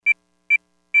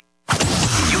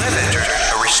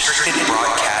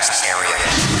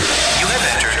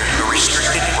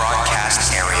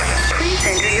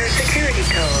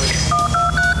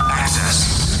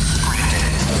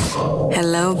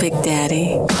Hello, Big Daddy.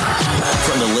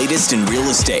 From the latest in real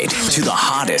estate to the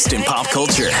hottest in pop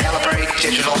culture.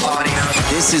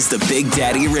 This is the Big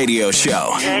Daddy Radio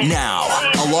Show. Now,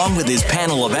 along with his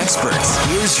panel of experts,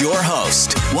 here's your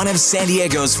host, one of San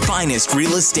Diego's finest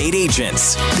real estate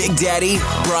agents, Big Daddy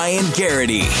Brian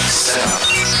Garrity.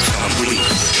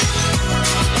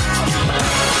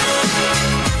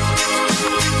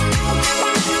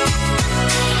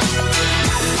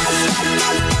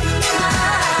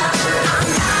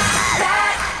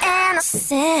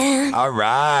 All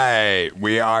right,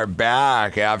 we are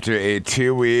back after a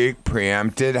 2-week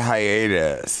preempted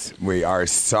hiatus. We are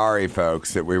sorry,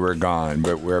 folks, that we were gone,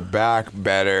 but we're back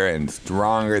better and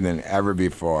stronger than ever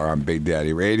before on Big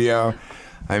Daddy Radio.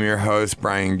 I'm your host,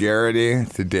 Brian Garrity.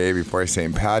 It's the day before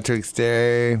St. Patrick's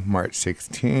Day, March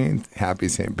 16th. Happy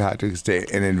St. Patrick's Day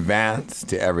in advance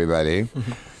to everybody.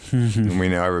 And we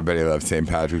know everybody loves St.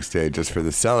 Patrick's Day just for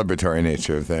the celebratory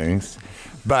nature of things.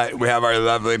 But we have our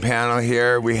lovely panel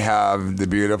here. We have the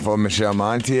beautiful Michelle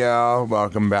Montiel.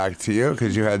 Welcome back to you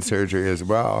because you had surgery as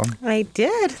well. I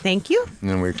did. Thank you.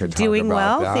 And we could talk Doing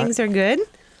about well. that. Things are good.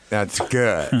 That's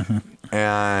good.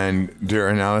 And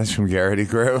Duran Ellis from Garrity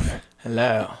Group.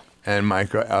 Hello. And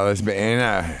Michael Ellis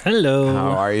Baena. Hello. How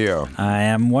are you? I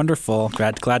am wonderful.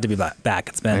 Glad to be back.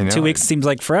 It's been 2 weeks. Seems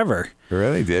like forever. It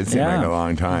really did seem like a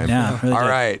long time. Yeah. Really All did.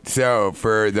 right. So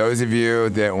for those of you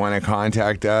that want to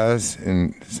contact us,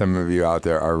 and some of you out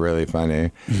there are really funny,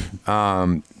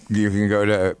 you can go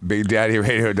to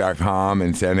BigDaddyRadio.com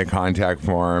and send a contact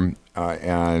form.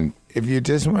 And if you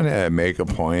just want to make a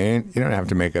point, you don't have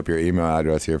to make up your email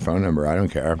address or your phone number. I don't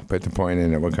care. Put the point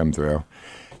in, it will come through.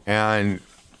 And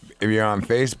if you're on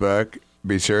Facebook,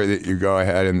 be sure that you go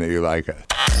ahead and that you like it.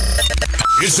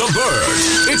 It's a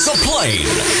bird. It's a plane.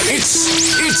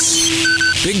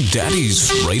 It's Big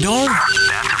Daddy's radar.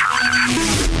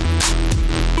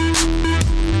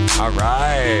 All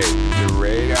right, the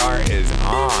radar is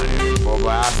on in full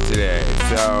blast today.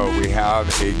 So we have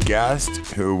a guest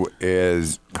who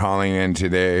is calling in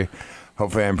today.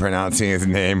 Hopefully I'm pronouncing his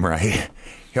name right.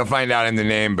 He'll find out in the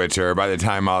name butcher by the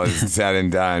time all is said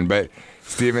and done. But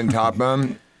Stephen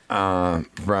Topham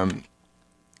from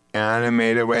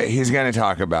Animated Way, he's going to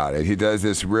talk about it. He does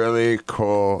this really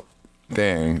cool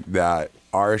thing that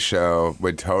our show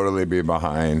would totally be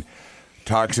behind.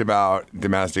 Talks about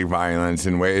domestic violence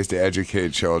and ways to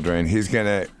educate children. He's going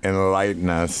to enlighten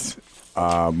us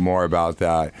more about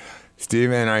that.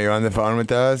 Stephen, are you on the phone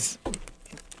with us?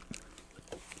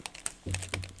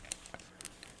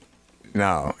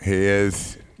 No, he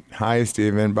is. Hi,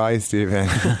 Stephen. Bye, Stephen.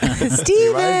 Stephen! He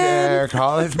was there.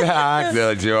 Call us back.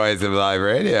 The joys of live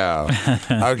radio.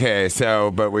 Okay,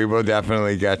 but we will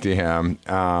definitely get to him.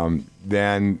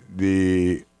 Then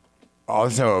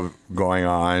also going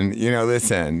on,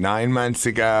 listen, 9 months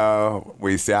ago,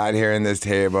 we sat here in this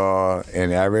table,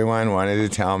 and everyone wanted to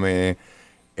tell me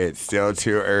it's still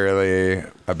too early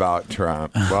about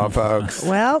Trump. Well, folks.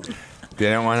 Well,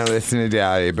 didn't want to listen to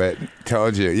Daddy, but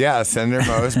told you. Yes, in their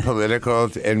most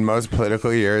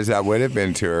political years, that would have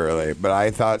been too early. But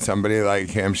I thought somebody like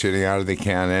him shooting out of the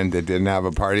cannon that didn't have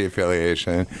a party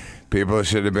affiliation, people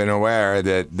should have been aware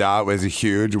that was a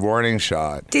huge warning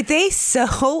shot. did they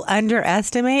so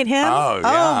underestimate him? Oh,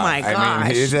 yeah. Oh, my gosh. I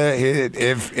mean,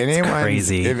 if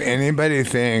crazy. If anybody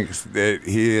thinks that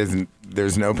he isn't,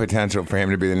 there's no potential for him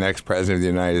to be the next president of the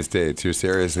United States, you're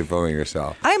seriously fooling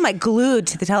yourself. I'm like glued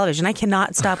to the television. I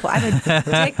cannot stop. I'm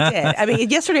addicted. I mean,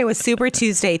 yesterday was Super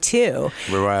Tuesday, too.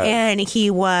 What? And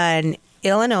he won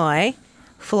Illinois,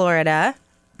 Florida,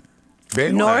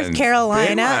 Big North ones. Carolina.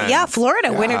 Big ones. Yeah,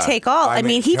 Florida, winner take all. I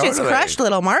mean, he just totally. crushed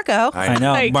little Marco. I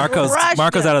know. Like, Marco's crushed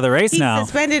him. out of the race he now.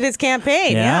 Suspended his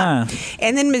campaign. Yeah.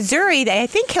 And then Missouri, I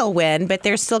think he'll win, but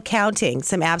they're still counting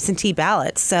some absentee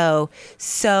ballots. So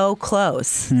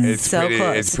close. It's so pretty,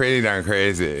 close. It's pretty darn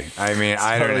crazy. I mean,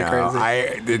 I don't totally know.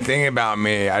 crazy. The thing about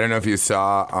me, I don't know if you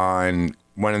saw on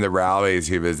one of the rallies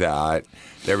he was at,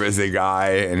 there was a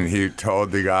guy, and he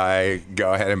told the guy,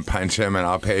 go ahead and punch him, and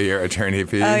I'll pay your attorney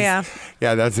fees. Oh, yeah.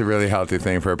 Yeah, that's a really healthy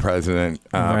thing for a president,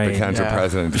 Right, potential yeah.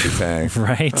 president to be saying.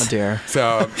 Right. Oh dear.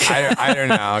 So, I don't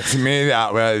know. To me,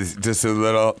 that was just a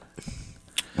little...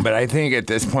 But I think at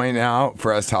this point now,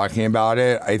 for us talking about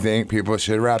it, I think people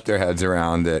should wrap their heads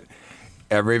around that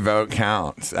every vote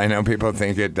counts. I know people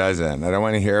think it doesn't. I don't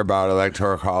want to hear about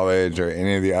Electoral College or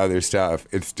any of the other stuff.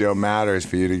 It still matters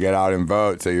for you to get out and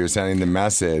vote, so you're sending the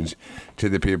message to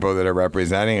the people that are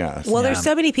representing us. Well, there's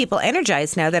so many people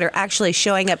energized now that are actually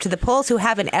showing up to the polls who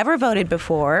haven't ever voted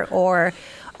before or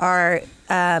are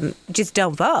just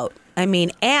don't vote. I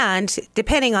mean, and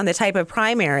depending on the type of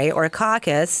primary or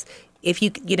caucus, if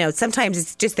you sometimes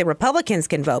it's just the Republicans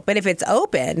can vote, but if it's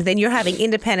open, then you're having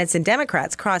independents and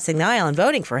Democrats crossing the aisle and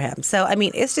voting for him. So, I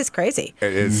mean, it's just crazy.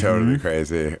 It is totally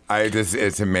crazy.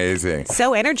 It's amazing.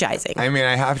 So energizing. I mean,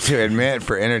 I have to admit,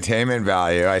 for entertainment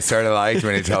value, I sort of liked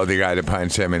when he told the guy to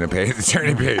punch him in the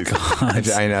turning page.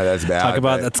 I know that's bad. Talk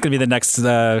about that's going to be the next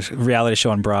reality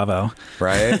show on Bravo.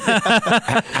 Right?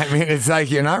 I mean, it's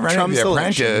like you're not running Trump's The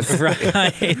Apprentice.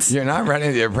 Right. You're not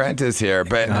running The Apprentice here.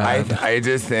 But I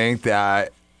just think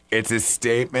that it's a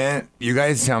statement. You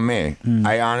guys tell me.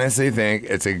 I honestly think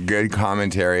it's a good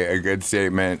commentary, a good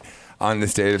statement on the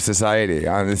state of society,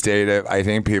 on the state of, I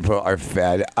think people are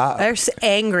fed up. They're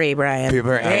angry, Brian.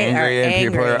 People are angry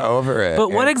and people are over it.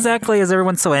 But what exactly is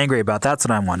everyone so angry about? That's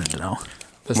what I wanted to know.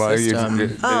 The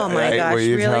system. Oh my gosh, will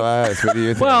you really? tell us? What do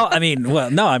you think? Well, I mean,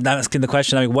 no, I'm not asking the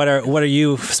question. I mean, what are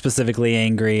you specifically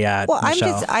angry at, Well,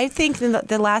 Michelle? I think in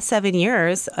the last 7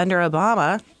 years under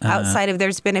Obama, outside of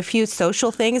there's been a few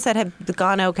social things that have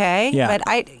gone okay. Yeah. But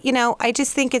I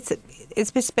just think it's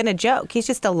just been a joke. He's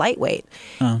just a lightweight.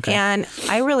 Oh, okay. And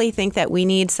I really think that we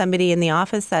need somebody in the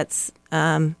office that's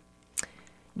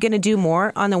going to do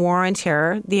more on the war on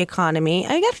terror, the economy.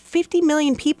 I got 50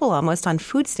 million people almost on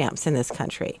food stamps in this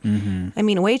country. I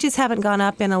mean, wages haven't gone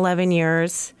up in 11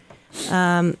 years.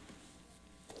 I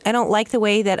don't like the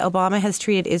way that Obama has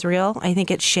treated Israel. I think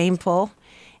it's shameful.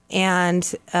 And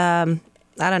I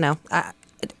don't know.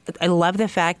 I love the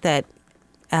fact that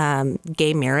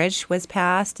gay marriage was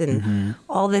passed and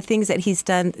all the things that he's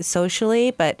done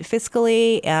socially, but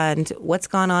fiscally and what's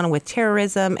gone on with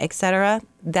terrorism, et cetera,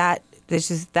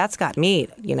 that's got me,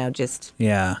 just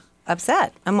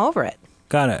upset. I'm over it.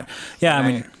 Got it. Yeah, I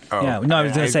mean, No, I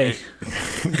was going to say.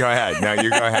 Go ahead. No, you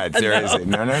go ahead. Seriously.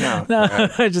 No. No, I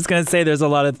was just going to say there's a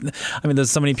lot of, there's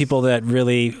so many people that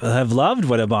really have loved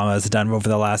what Obama has done over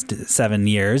the last 7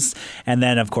 years. And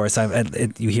then, of course,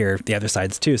 you hear the other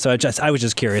sides too. So I was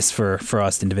just curious for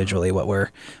us individually what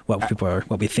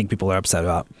we think people are upset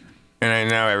about. And I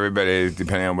know everybody,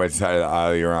 depending on which side of the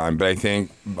aisle you're on, but I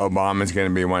think Obama's going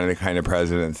to be one of the kind of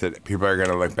presidents that people are going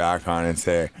to look back on and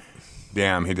say,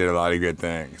 damn, he did a lot of good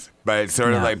things. But it's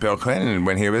sort of like Bill Clinton.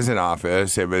 When he was in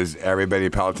office, it was everybody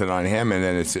pelted on him. And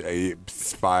then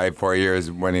it's 4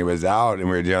 years when he was out and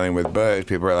we were dealing with Bush,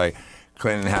 people were like,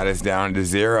 Clinton had us down to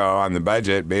zero on the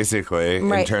budget, basically,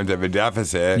 in terms of a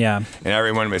deficit. Yeah. And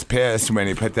everyone was pissed when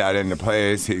he put that into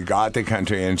place. He got the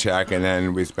country in check, and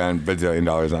then we spent $1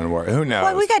 bazillion on war. Who knows?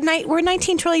 Well, we're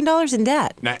 $19 trillion in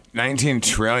debt. $19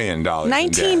 trillion.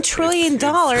 $19 trillion,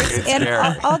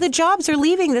 and all the jobs are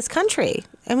leaving this country.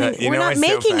 I mean, we're not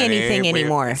making anything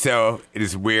anymore. So it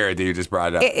is weird that you just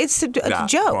brought up it's a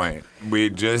joke. Point.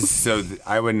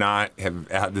 I would not have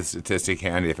had the statistic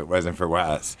handy if it wasn't for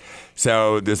Wes.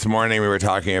 So this morning we were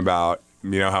talking about,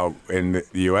 how in the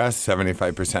U.S.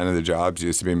 75% of the jobs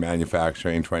used to be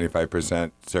manufacturing,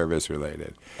 25% service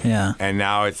related. Yeah. And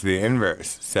now it's the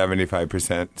inverse,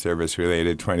 75% service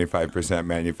related, 25%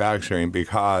 manufacturing,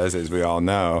 because, as we all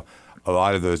know, a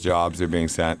lot of those jobs are being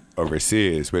sent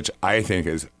overseas, which I think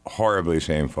is horribly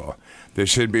shameful. There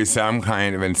should be some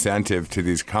kind of incentive to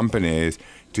these companies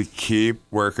to keep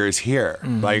workers here.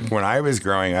 Mm-hmm. Like when I was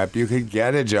growing up, you could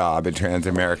get a job at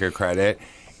Transamerica Credit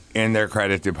in their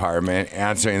credit department,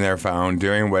 answering their phone,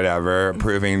 doing whatever,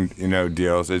 approving,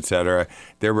 deals, etc.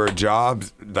 There were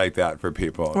jobs like that for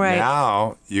people. Right.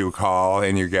 Now you call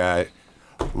and you get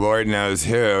Lord knows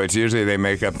who. It's usually they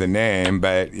make up the name,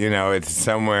 but it's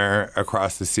somewhere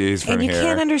across the seas from here. And you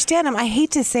can't understand them. I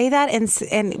hate to say that,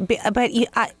 but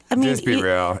I mean, just be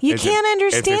real. You can't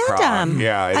understand them.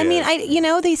 Yeah, I mean,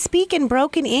 they speak in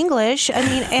broken English. I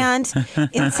mean, and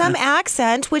in some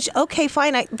accent, which okay,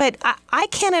 fine, but I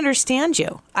can't understand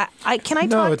you. Can I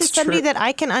talk to somebody that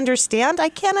I can understand? I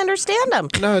can't understand them.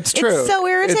 No, it's true. It's so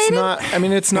irritating. It's not. I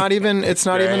mean, it's not even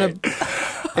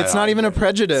a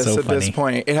prejudice at this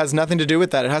point. It has nothing to do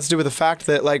with that. It has to do with the fact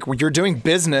that you're doing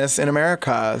business in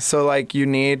America, so you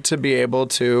need to be able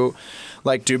to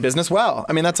do business well.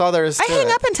 I mean, that's all there is to I hang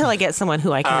up until I get someone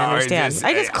who I can understand.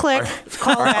 I just click,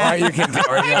 call back. Or you can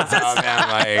tell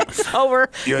them over.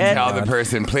 You tell the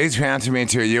person, please transfer me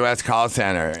to a U.S. call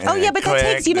center. Oh yeah, but that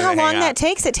takes. You know how long that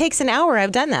takes? It takes an hour.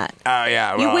 I've done that. Oh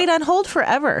yeah. You wait on hold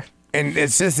forever. And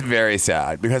it's just very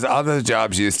sad because all those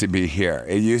jobs used to be here.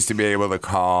 It used to be able to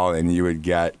call and you would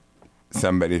get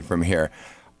somebody from here.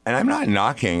 and I'm not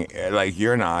knocking, like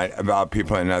you're not, about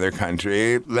people in another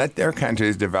country. Let their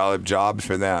countries develop jobs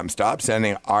for them. Stop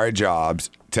sending our jobs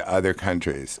to other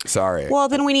countries. Sorry. Well,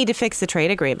 then we need to fix the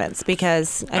trade agreements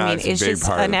because, I mean, it's just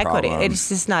inequity. It's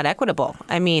just not equitable.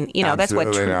 I mean, you know,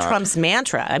 Absolutely that's what Trump's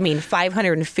mantra. I mean,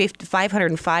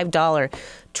 $505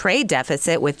 trade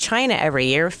deficit with China every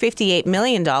year,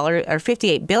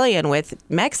 $58 billion with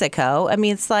Mexico. I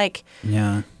mean, it's like,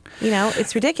 Yeah. you know,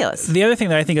 it's ridiculous. The other thing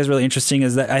that I think is really interesting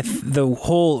is that the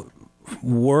whole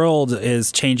world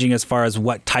is changing as far as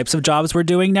what types of jobs we're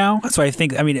doing now. So I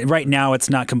think, I mean, right now it's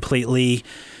not completely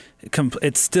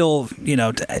it's still, you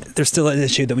know, there's still an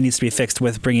issue that needs to be fixed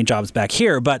with bringing jobs back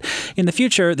here. But in the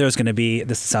future, there's going to be,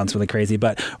 this sounds really crazy,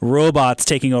 but robots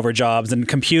taking over jobs and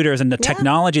computers and the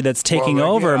technology that's taking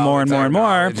over more and more and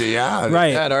more. Yeah,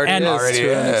 right. Yeah, it already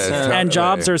is. And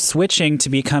jobs are switching to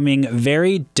becoming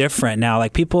very different now.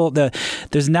 Like people,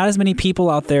 there's not as many people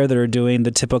out there that are doing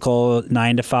the typical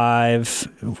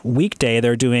 9-to-5 weekday.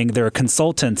 They're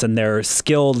consultants and they're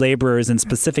skilled laborers in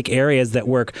specific areas that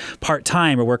work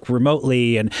part-time or work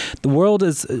remotely, and the world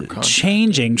is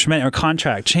changing,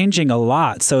 changing a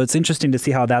lot. So it's interesting to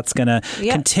see how that's going to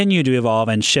continue to evolve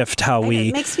and shift how we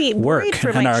it makes me work for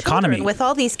and my our economy. With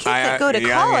all these kids that go to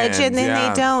college and then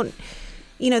they don't,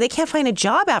 you know, they can't find a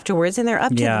job afterwards, and they're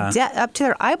up to up to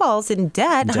their eyeballs in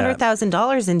debt,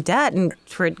 $100,000 in debt, and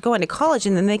for going to college,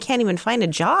 and then they can't even find a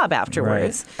job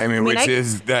afterwards. Right. I mean,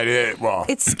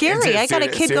 it's scary. I got a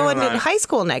kid going to high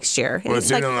school next year. Well,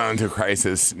 student loans are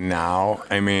crisis now.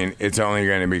 I mean, it's only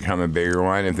going to become a bigger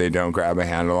one if they don't grab a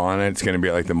handle on it. It's going to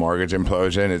be like the mortgage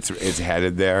implosion. It's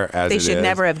headed there as they it should is.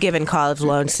 never have given college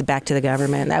loans back to the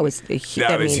government. That was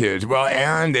huge. Well,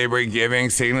 and they were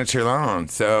giving signature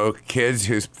loans, so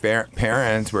kids whose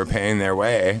parents were paying their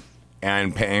way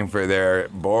and paying for their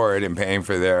board and paying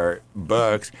for their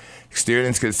books,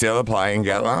 students could still apply and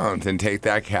get loans and take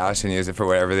that cash and use it for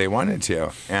whatever they wanted to.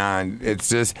 And it's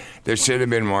just, there should have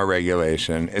been more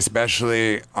regulation,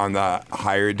 especially on the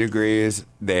higher degrees.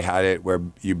 They had it where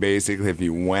you basically, if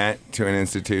you went to an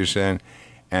institution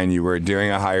and you were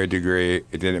doing a higher degree,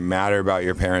 it didn't matter about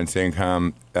your parents'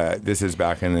 income. This is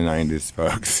back in the 90s,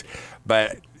 folks.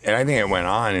 And I think it went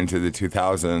on into the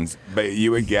 2000s, but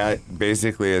you would get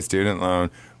basically a student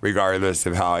loan regardless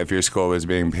of if your school was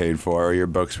being paid for or your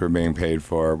books were being paid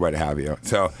for, what have you.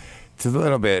 So it's a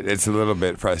little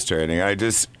bit frustrating.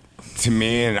 To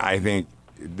me, and I think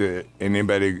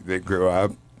anybody that grew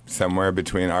up somewhere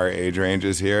between our age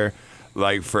ranges here,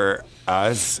 like for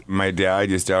us, my dad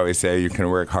used to always say, you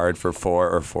can work hard for 4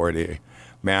 or 40.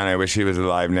 Man, I wish he was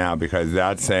alive now, because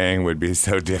that saying would be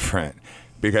so different.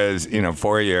 Because,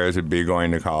 4 years would be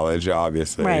going to college,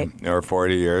 obviously, right. Or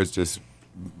 40 years just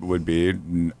would be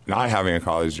not having a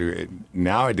college degree.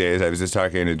 Nowadays, I was just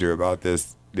talking to Drew about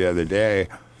this the other day.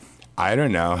 I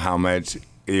don't know how much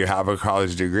you have a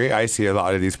college degree. I see a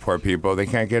lot of these poor people, they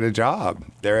can't get a job.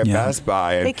 They're at Best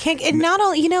Buy. They can't, and not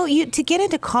only, to get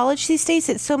into college these days,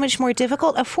 it's so much more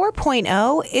difficult. A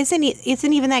 4.0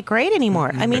 isn't even that great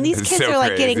anymore. I mean, these kids are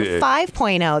like getting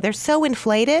 5.0. They're so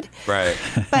inflated. Right.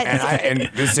 But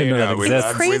and just so you know, we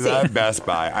love Best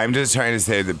Buy. I'm just trying to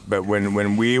say that, but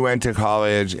when we went to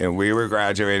college and we were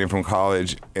graduating from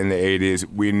college in the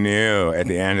 80s, we knew at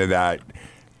the end of that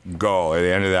goal, at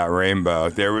the end of that rainbow,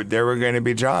 there were going to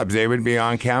be jobs. They would be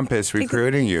on campus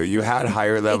recruiting you. You had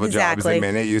higher level jobs the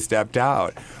minute you stepped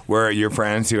out, where your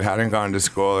friends who hadn't gone to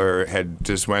school or had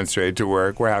just went straight to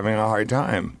work were having a hard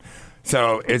time.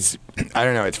 So I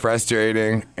don't know, it's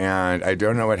frustrating, and I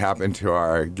don't know what happened to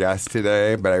our guest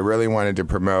today, but I really wanted to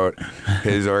promote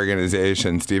his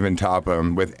organization, Stephen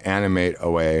Topham, with Animate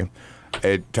Away.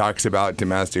 It talks about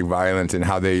domestic violence and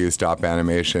how they use stop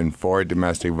animation for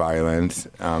domestic violence.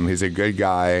 He's a good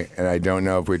guy, and I don't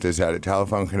know if we just had a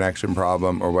telephone connection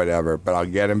problem or whatever, but I'll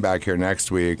get him back here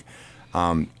next week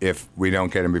if we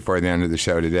don't get him before the end of the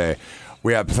show today.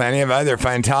 We have plenty of other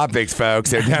fun topics, folks,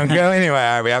 so don't go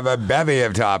anywhere. We have a bevy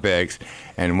of topics,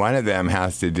 and one of them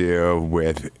has to do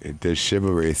with does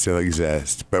chivalry still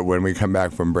exist? But when we come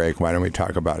back from break, why don't we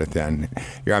talk about it then?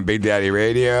 You're on Big Daddy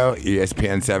Radio,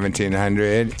 ESPN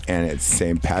 1700, and it's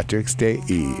St. Patrick's Day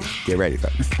Eve. Get ready,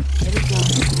 folks. Here we go.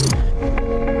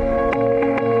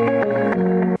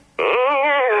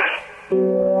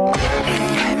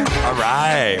 All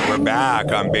right, we're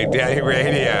back on Big Daddy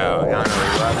Radio on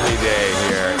a lovely day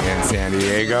here in San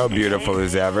Diego, beautiful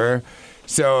as ever.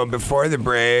 So before the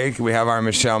break, we have our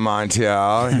Michelle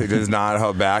Montiel, who does not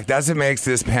hold back. That's what makes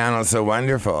this panel so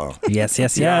wonderful. Yes. You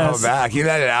don't hold back. You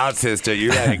let it out, sister. You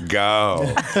let it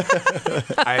go.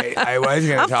 I was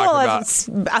going to talk about...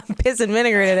 I'm piss and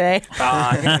vinegar today.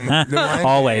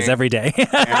 Always, every day.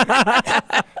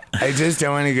 I just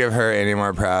don't want to give her any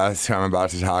more press who I'm about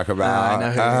to talk about. I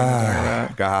know who you're talking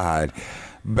about. God.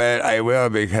 But I will,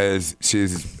 because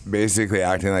she's basically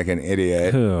acting like an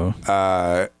idiot. Who?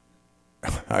 I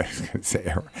was going to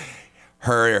say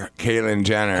her Caitlyn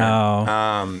Jenner.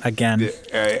 Oh, again.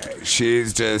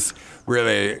 She's just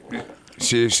really...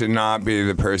 She should not be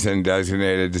the person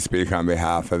designated to speak on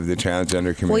behalf of the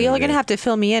transgender community. Well, you're going to have to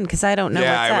fill me in because I don't know what's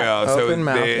up. Yeah, I will. Open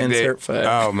mouth, insert foot.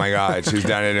 Oh, my God. She's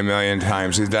done it a million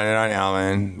times. She's done it on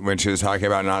Ellen when she was talking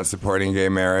about not supporting gay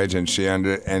marriage, and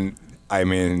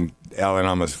Ellen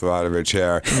almost flew out of her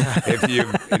chair. If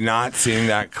you've not seen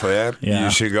that clip, you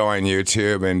should go on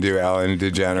YouTube and do Ellen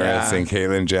DeGeneres and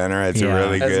Caitlyn Jenner. It's a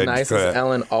really good nice clip. as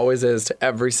Ellen always is to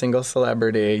every single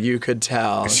celebrity, you could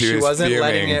tell. She wasn't fuming.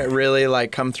 letting it really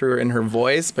like come through in her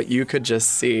voice, but you could just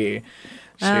see.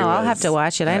 I'll have to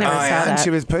watch it. I never saw that. And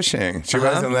she was pushing. She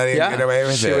wasn't letting him get away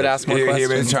with it. She would ask more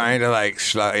questions. He was trying to like,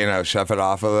 shove it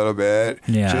off a little bit.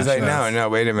 Yeah, she was like, no,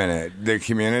 wait a minute. The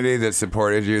community that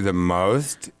supported you the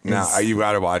most, you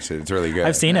got to watch it. It's really good.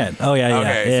 I've seen it. Oh, yeah.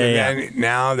 Okay, then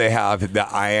now they have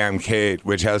the I Am Kate,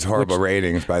 which has horrible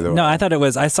ratings, by the way. No, I thought it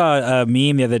was, I saw a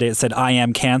meme the other day that said, I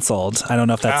am canceled. I don't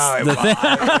know if that's the thing. So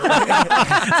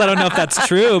I don't know if that's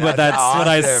true, but that's what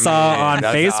I saw on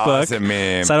Facebook. Awesome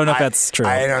meme. So I don't know if that's true.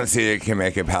 I don't see it can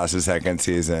make it past the second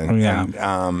season. Yeah.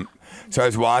 And, so I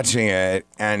was watching it,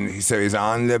 and so he's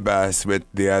on the bus with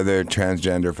the other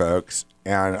transgender folks,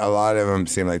 and a lot of them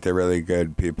seem like they're really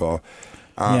good people.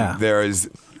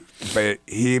 But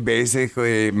he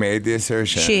basically made the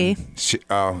assertion.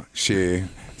 She.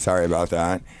 Sorry about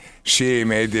that. She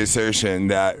made the assertion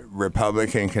that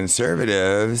Republican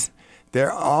conservatives,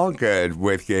 they're all good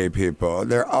with gay people.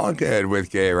 They're all good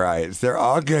with gay rights. They're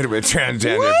all good with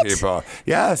transgender people.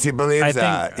 Yes, he believes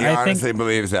that. He honestly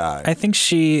believes that. I think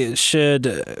she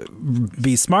should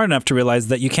be smart enough to realize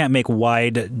that you can't make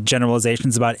wide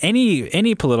generalizations about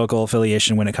any political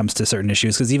affiliation when it comes to certain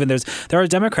issues, because even there are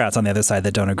Democrats on the other side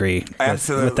that don't agree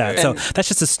with that. So that's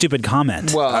just a stupid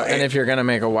comment. Well, and if you're going to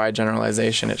make a wide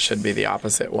generalization, it should be the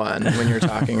opposite one when you're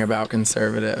talking about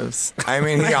conservatives. I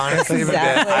mean, he honestly,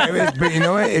 but you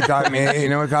know what? It got me. You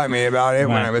know what got me about it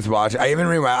when I was watching? I even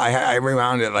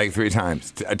rewound it like 3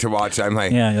 times to watch. I'm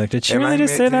like, you're like, did she really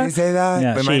just say that? Did he say that?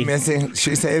 Yeah, Am I missing?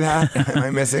 She say that? Am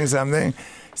I missing something?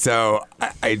 So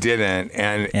I didn't.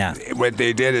 And what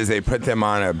they did is they put them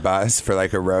on a bus for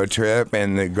like a road trip,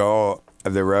 and the goal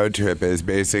of the road trip is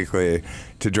basically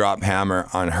to drop hammer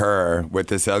on her with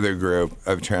this other group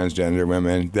of transgender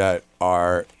women that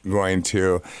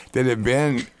have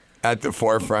been at the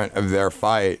forefront of their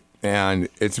fight. And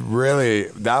it's really,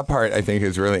 that part I think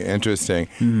is really interesting.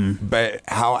 But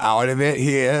how out of it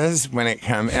he is when it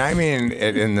comes, and I mean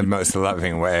it in the most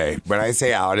loving way. When I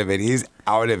say out of it, he's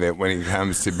out of it when it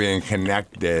comes to being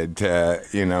connected to,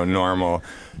 normal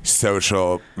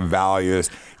social values.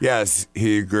 Yes,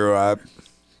 she grew up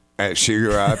as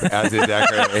a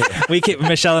decorated.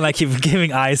 Michelle and I keep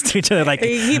giving eyes to each other like, you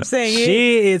keep saying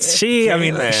she.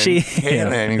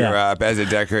 Caitlyn grew up as a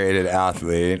decorated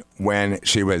athlete when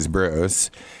she was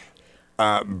Bruce.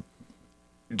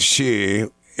 She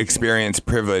experienced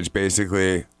privilege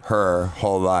basically her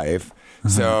whole life.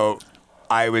 So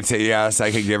I would say, yes, I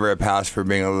could give her a pass for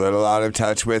being a little out of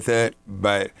touch with it,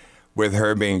 but with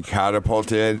her being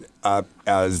catapulted up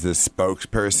as the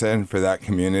spokesperson for that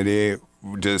community,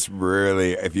 just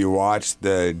really, if you watch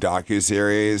the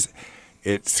docuseries,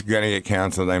 it's going to get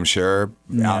canceled, I'm sure.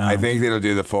 Yeah. I think it'll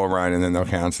do the full run and then they'll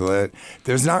cancel it.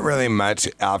 There's not really much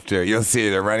after. You'll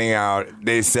see they're running out.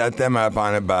 They set them up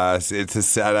on a bus. It's a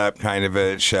setup kind of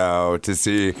a show to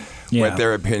see what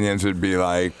their opinions would be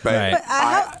like. But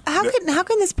how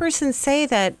can this person say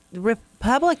that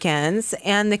Republicans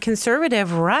and the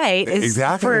conservative right is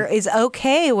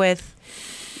okay with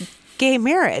gay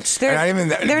marriage?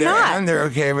 They're not. And they're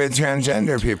okay with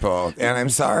transgender people. And I'm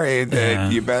sorry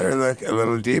that you better look a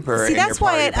little deeper. See, that's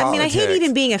why I hate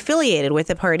even being affiliated with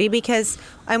the party, because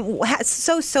I'm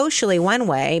so socially one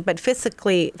way, but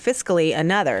fiscally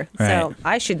another. Right. So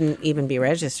I shouldn't even be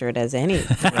registered as any.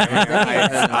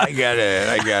 I get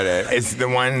it. It's the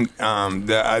one,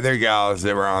 the other gals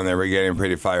that were on there were getting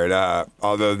pretty fired up,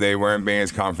 although they weren't being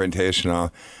as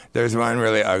confrontational. There's one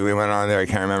really ugly one on there. I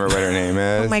can't remember what her name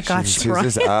is. Oh my gosh, she's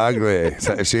just ugly.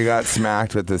 So she got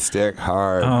smacked with the stick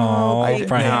hard. I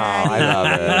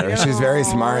love her. She's very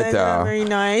smart though. Very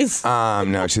nice.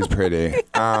 No, she's pretty.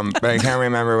 But I can't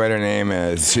remember what her name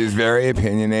is. She's very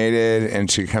opinionated and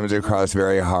she comes across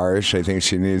very harsh. I think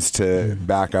she needs to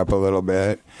back up a little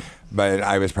bit. But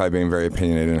I was probably being very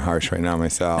opinionated and harsh right now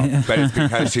myself. But it's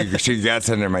because she gets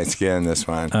under my skin, this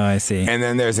one. Oh, I see. And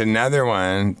then there's another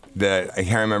one that I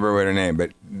can't remember what her name,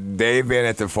 but they've been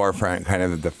at the forefront kind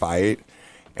of the fight.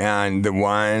 And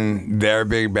their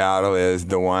big battle is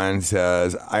the one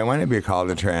says, I want to be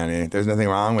called a tranny. There's nothing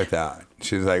wrong with that.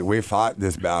 She's like, we fought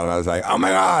this battle. I was like, oh my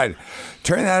God,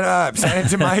 turn that up, send it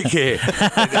to Mikey.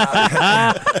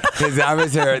 Because that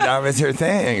was her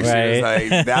thing. Right. She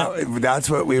was like, that's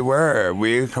what we were.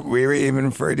 We were even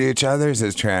referred to each other as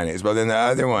trannies. Well, then the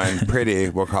other one, Pretty,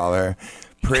 we'll call her.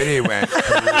 Pretty went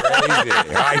crazy.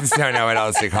 I just don't know what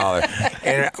else to call her.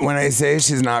 And when I say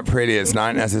she's not pretty, it's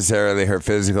not necessarily her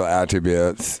physical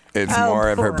attributes. It's more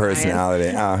of her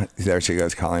personality. Oh, there she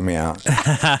goes calling me out.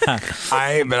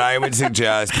 But I would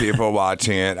suggest people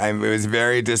watching it. It was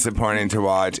very disappointing to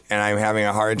watch, and I'm having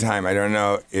a hard time. I don't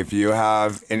know if you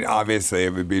have, and obviously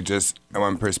it would be just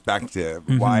one perspective.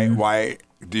 Mm-hmm. Why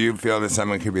do you feel that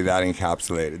someone could be that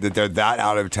encapsulated, that they're that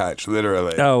out of touch,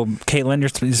 literally? Oh, Caitlyn,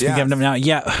 you're giving them now.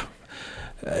 Yeah.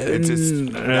 It's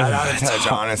just that out of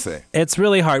touch, honestly. It's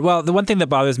really hard. Well, the one thing that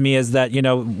bothers me is that,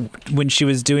 when she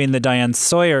was doing the Diane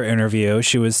Sawyer interview,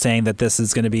 she was saying that this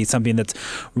is going to be something that's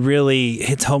really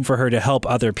hits home for her to help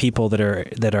other people that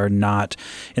are not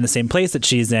in the same place that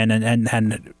she's in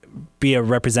and be a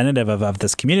representative of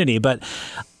this community. But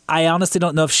I honestly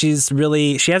don't know if she hasn't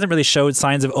really showed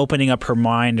signs of opening up her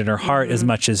mind and her heart as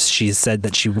much as she said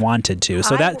that she wanted to.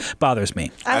 So that bothers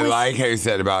me. I like how you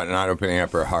said about not opening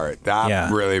up her heart. That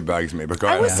really bugs me. But go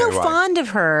ahead. I was so fond of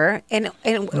her and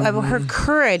of her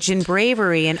courage and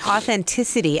bravery and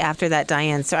authenticity after that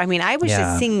Diane. So, I mean, I was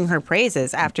just singing her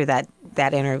praises after that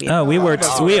interview. Oh, we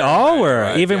all were.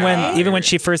 Right, even when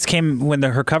she first came, when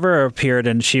her cover appeared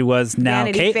and she was now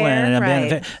Vanity Caitlyn,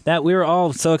 Fair, that we were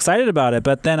all so excited about it.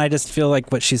 But then I just feel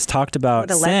like what she's talked about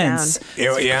since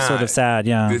sort of sad.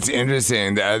 Yeah, it's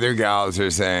interesting. The other gals are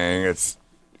saying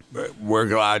we're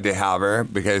glad to have her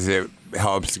because it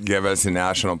helps give us a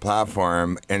national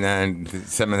platform, and then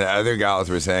some of the other gals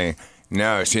were saying,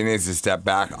 no, she needs to step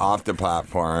back off the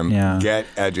platform, get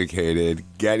educated,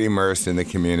 get immersed in the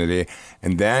community,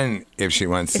 and then if she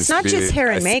wants to speak, it's not just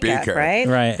hair and makeup, right?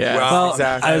 Right. Yeah. Well,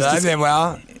 exactly.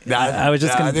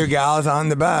 Other gals on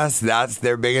the bus, that's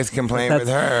their biggest complaint with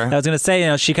her. I was going to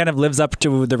say, she kind of lives up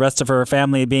to the rest of her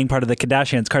family being part of the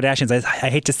Kardashians. I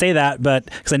hate to say that, but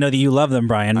because I know that you love them,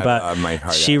 Brian,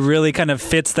 but she really kind of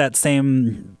fits that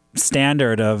same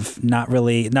standard of not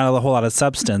a whole lot of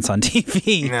substance on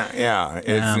TV.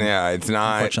 It's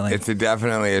not. It's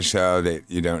definitely a show that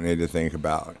you don't need to think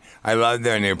about. I love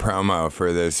their new promo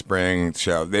for the spring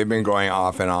show. They've been going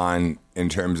off and on in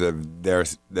terms of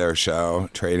their show,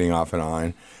 trading off and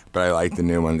on. But I like the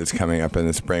new one that's coming up in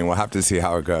the spring. We'll have to see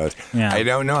how it goes. Yeah. I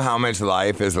don't know how much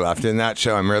life is left in that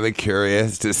show. I'm really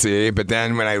curious to see. But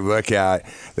then when I look at,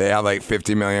 they have like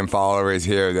 50 million followers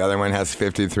here. The other one has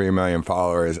 53 million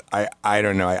followers. I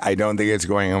don't know. I don't think it's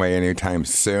going away anytime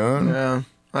soon. Yeah,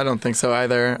 I don't think so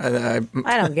either.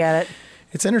 I don't get it.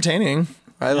 It's entertaining.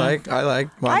 I like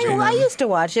watching I used to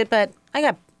watch it, but I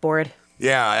got bored.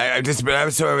 Yeah, I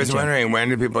was wondering, when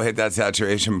do people hit that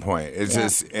saturation point? It's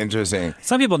just interesting.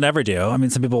 Some people never do. I mean,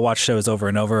 some people watch shows over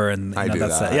and over, and I do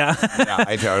that. Yeah,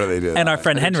 I totally do. And our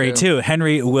friend Henry too.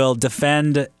 Henry will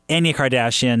defend any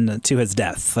Kardashian to his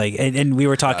death. And we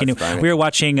were talking. We were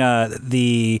watching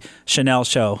the Chanel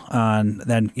show on.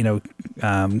 Then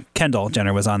Kendall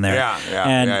Jenner was on there.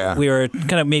 And we were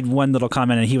kind of made one little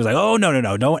comment, and he was like, "Oh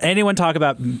no, don't anyone talk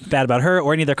bad about her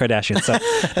or any of their Kardashians." So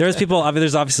there's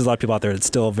obviously a lot of people out there that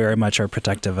still very much are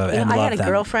protective of and love them. I had a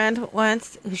girlfriend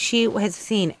once who she has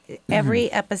seen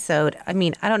every episode. I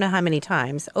mean, I don't know how many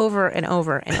times, over and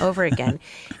over and over again,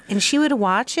 and she would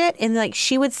watch it, and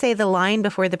she would say the line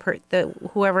before the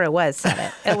whoever it was said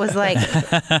it. It was like,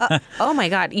 "Oh my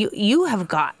God, you have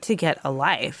got to get a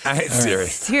life."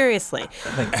 Seriously.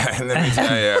 Let me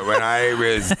tell you, when I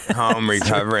was home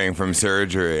recovering from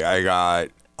surgery, I got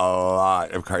a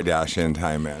lot of Kardashian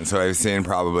time in. So I've seen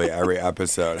probably every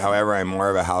episode. However, I'm more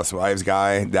of a Housewives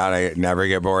guy that I never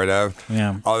get bored of.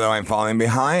 Yeah. Although I'm falling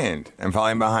behind. I'm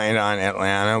falling behind on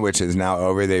Atlanta, which is now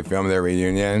over. They filmed their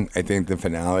reunion. I think the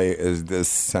finale is this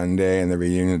Sunday and the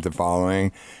reunion is the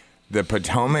following. The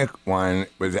Potomac one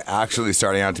was actually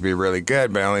starting out to be really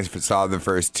good, but I only saw the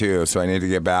first two, so I need to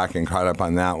get back and caught up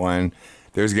on that one.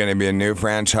 There's going to be a new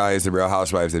franchise, The Real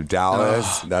Housewives of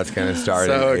Dallas. That's going to start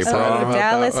in April.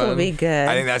 Dallas will be good.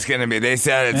 I think that's going to be. They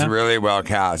said it's really well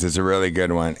cast. It's a really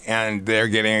good one. And they're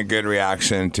getting a good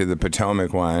reaction to the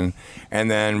Potomac one. And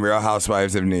then Real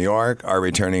Housewives of New York are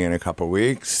returning in a couple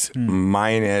weeks.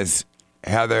 Mine is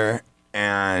Heather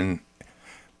and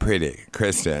Pretty,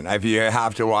 Kristen. You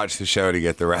have to watch the show to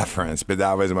get the reference, but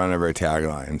that was one of her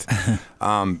taglines.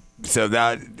 So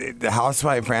that the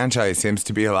Housewife franchise seems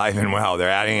to be alive and well. They're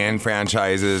adding in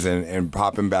franchises and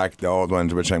popping back the old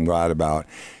ones, which I'm glad about.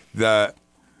 The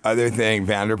other thing,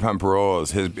 Vanderpump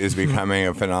Rules is becoming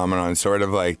a phenomenon, sort of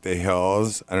like The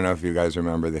Hills. I don't know if you guys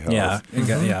remember The Hills.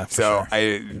 Yeah. So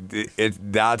sure.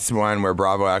 That's one where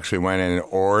Bravo actually went in and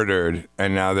ordered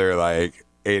another like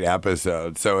 8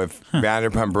 episodes. So if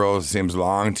Vanderpump Rules seems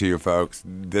long to you folks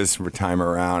this time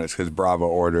around, it's because Bravo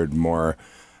ordered more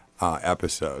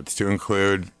episodes to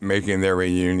include making their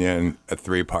reunion a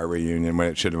 3-part reunion when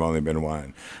it should have only been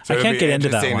 1. So I can't get into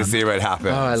that interesting one. to see what happens.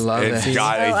 Oh, I love It's it.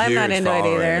 got a huge I'm not into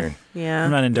following. it either. Yeah. I'm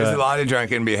not into There's it. a lot of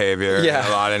drunken behavior, Yeah. and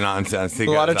a lot of nonsense. A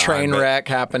lot of train wreck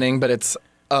happening, but it's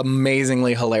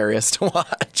amazingly hilarious to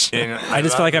watch. I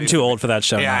just feel like I'm too old for that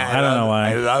show now. I don't know why.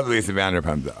 I love Lisa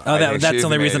Vanderpump, though. Oh, I think that's she's the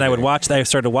only reason I would amazing. watch that. I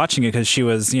started watching it because she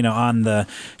was, on the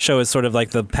show as sort of like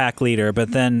the pack leader,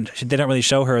 but then they don't really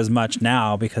show her as much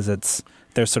now because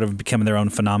they're sort of becoming their own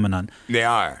phenomenon. They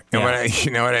are. And Yeah.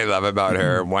 you know what I love about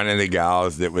her? One of the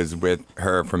gals that was with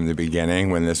her from the beginning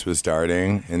when this was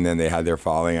starting, and then they had their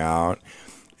falling out.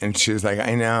 And she was like,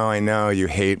 I know, you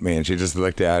hate me. And she just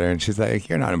looked at her and she's like,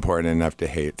 you're not important enough to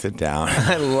hate. Sit down.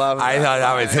 I love that. I thought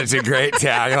that was such a great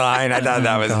tagline. I thought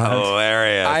that was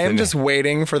hilarious. I am And just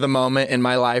waiting for the moment in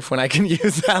my life when I can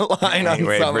use that line on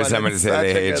waiting someone. for someone to It's say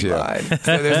they such a hate good you. line.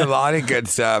 So there's a lot of good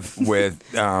stuff with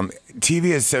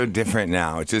TV is so different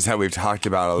now. It's just how we've talked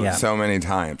about it so many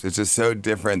times. It's just so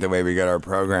different the way we get our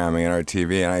programming and our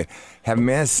TV. And I have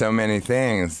missed so many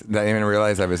things that I didn't even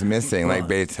realize I was missing, like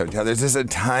Bates Hotel. There's just a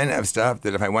ton of stuff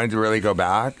that if I wanted to really go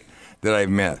back, that I've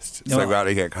missed. So I've got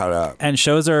to get caught up. And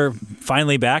shows are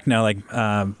finally back now, like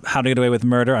How to Get Away with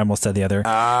Murder. I almost said the other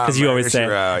because you always say,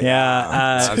 Murder, She Wrote,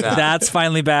 yeah. that's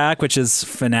finally back, which is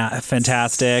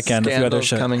fantastic, and a few other Scandal's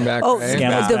shows. coming back. Oh, right?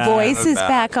 Scandal's The back. Voice is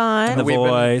Back. back on. The We've been-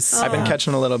 Voice. I've been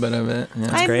catching a little bit of it. Yeah.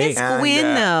 I great. miss And,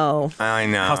 Gwen, though. I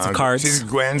know. House of Cards.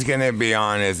 Gwen's going to be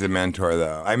on as a mentor,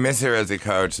 though. I miss her as a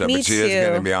coach, though, Me but she is too.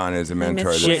 going to be on as a mentor.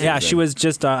 miss this her. Yeah, season. she was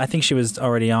just. I think she was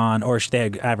already on, or they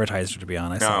had advertised her to be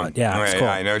on. I saw it. Yeah, it's right, cool.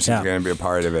 I know she's Yeah. going to be a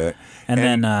part of it. And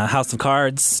then House of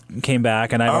Cards came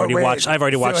back, and I've already watched. I've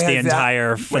already watched the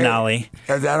entire finale.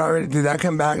 Has that already? Did that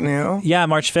come back new? Yeah,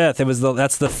 March 5th.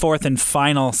 That's the 4th and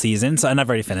final season. So, and I've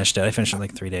already finished it. I finished it in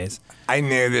like 3 days. I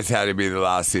knew this had to be the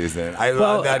last season. I Well,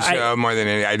 love that show more than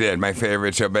any. I did, my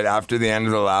favorite show. But after the end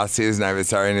of the last season, I was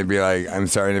starting to be like, I'm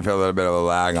starting to feel a little bit of a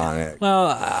lag on it. Well,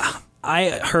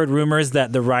 I heard rumors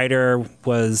that the writer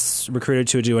was recruited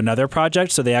to do another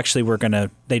project, so they actually were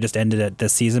they just ended it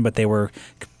this season, but they were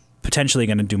potentially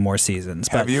going to do more seasons.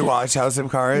 Have you watched House of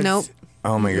Cards? Nope.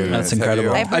 Oh my goodness, That's Have you?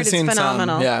 incredible. I've heard I've it's seen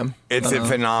phenomenal. some. Yeah. It's a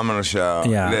phenomenal show.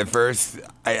 Yeah. The first,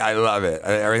 I love it.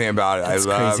 Everything about it. It's I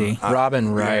love crazy.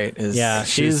 Robin Wright is. Yeah,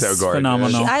 she's so gorgeous.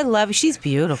 phenomenal. I love. She's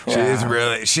beautiful. She is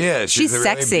really. She is. She's a really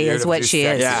sexy, is beautiful- what she's she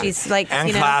is. sexy. Yeah. She's like And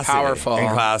you know. classy. Powerful. And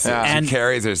classy. Yeah. She And-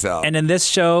 carries herself. And in this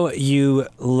show, you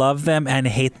love them and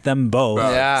hate them both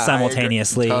Yeah, I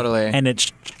simultaneously. agree. Totally. And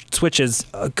it switches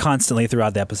constantly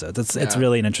throughout the episodes. It's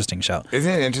really an interesting show.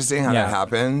 Isn't it interesting how Yeah. that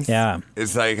happens? Yeah.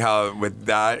 It's like how with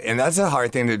that, and that's a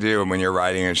hard thing to do when you're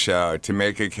writing a show, to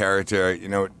make a character,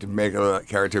 to make a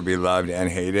character be loved and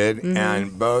hated. Mm-hmm.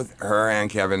 And both her and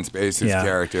Kevin Spacey's Yeah.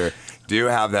 character do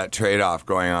have that trade-off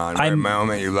going on. Where a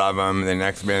moment you love them, the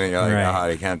next minute you're like, Right. God,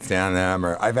 I can't stand them.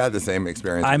 Or I've had the same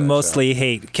experience. I with that mostly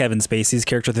hate Kevin Spacey's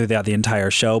character throughout the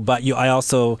entire show, but I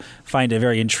also find it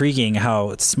very intriguing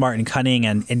how smart and cunning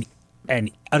and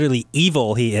utterly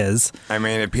evil he is. show. I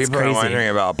mean, if people are crazy. wondering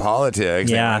about politics,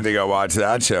 they Yeah. want to go watch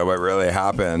that show, what really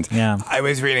happened. Yeah. I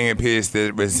was reading a piece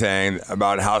that was saying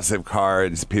about House of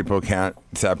Cards, people can't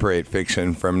separate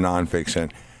fiction from nonfiction.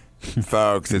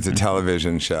 Folks, it's a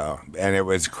television show, and it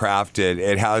was crafted.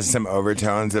 It has some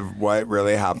overtones of what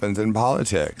really happens in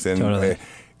politics, and Totally.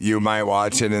 you might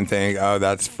watch it and think, "Oh,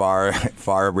 that's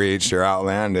far reached or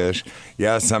outlandish."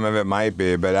 Yes, some of it might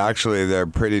be, but actually, they're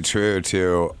pretty true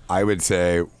to, I would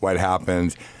say, what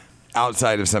happens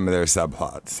outside of some of their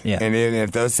subplots. Yeah. And even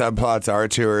if those subplots are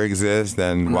to or exist,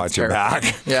 then watch your terrifying.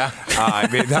 back. Yeah. I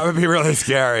mean, that would be really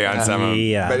scary on some of them.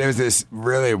 Yeah. But it was this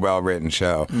really well-written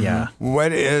show. Yeah.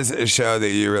 What is a show that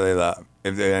you really love?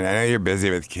 And I know you're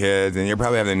busy with kids, and you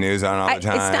probably have the news on all the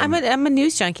time. I'm a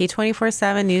news junkie,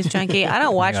 24/7 news junkie. I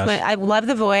don't watch. gosh. I love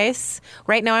The Voice.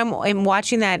 Right now, I'm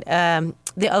watching that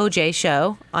the OJ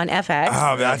show on FX.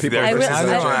 Oh, that's People there's versus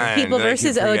another OJ. one People that I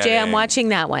versus keep OJ. I'm forgetting. watching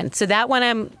that one. So that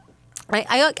one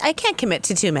I can't commit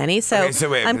to too many. So, Okay, so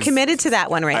wait, I'm committed to that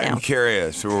one right I'm now.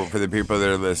 curious for the people that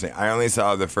are listening. I only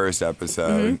saw the first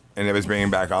episode, and it was bringing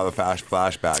back all the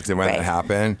flashbacks and when Mm-hmm. Right. that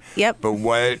happened. Yep. But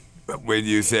what would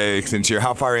you say, since you're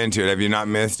how far into it? Have you not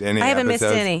missed any I haven't missed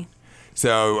episodes? any.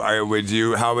 So,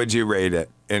 how would you rate it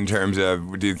in terms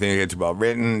of? Do you think it's well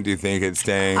written? Do you think it's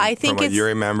staying? I think from what you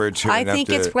remember. I think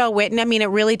it's well written. I mean, it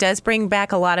really does bring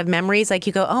back a lot of memories. Like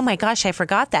you go, oh my gosh, I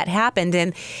forgot that happened,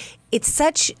 and it's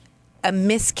such a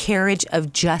miscarriage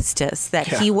of justice that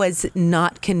he was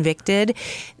not convicted.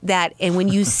 And when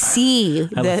you see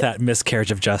I love that miscarriage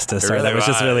of justice. Sorry, really that was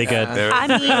just really good.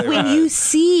 I mean, when you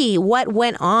see what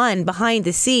went on behind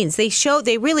the scenes, they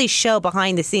really show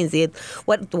behind the scenes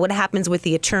what happens with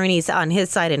the attorneys on his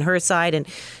side and her side, and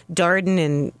Darden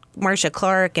and Marcia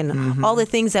Clark, and all the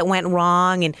things that went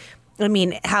wrong, and I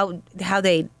mean how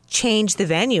they changed the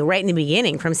venue right in the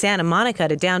beginning from Santa Monica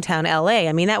to downtown LA.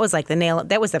 I mean, that was like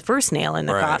that was the first nail in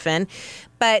the coffin.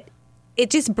 But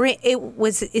it's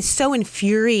so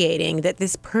infuriating that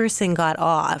this person got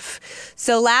off.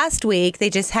 So last week they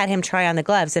just had him try on the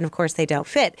gloves, and of course they don't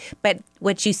fit. But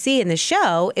what you see in the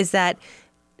show is that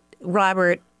not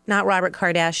Robert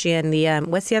Kardashian,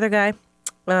 what's the other guy?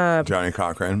 Johnny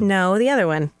Cochran. No, the other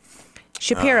one.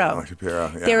 Shapiro.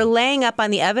 Shapiro, yeah. They were laying up on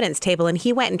the evidence table, and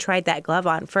he went and tried that glove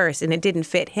on first, and it didn't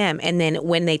fit him. And then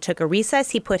when they took a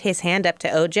recess, he put his hand up to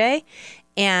OJ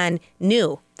and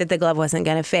knew that the glove wasn't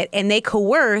going to fit. And they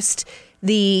coerced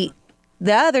they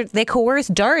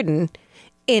coerced Darden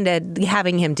into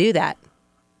having him do that.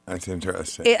 That's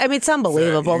interesting. It's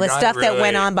unbelievable, the stuff that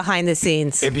went on behind the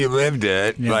scenes. If you lived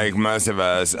it, like most of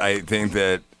us, I think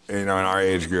that, in our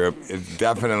age group, it's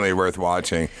definitely worth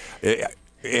watching.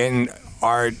 In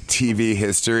our TV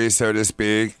history, so to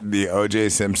speak, the O.J.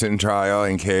 Simpson trial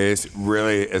and case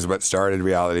really is what started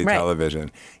reality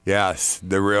television. Yes,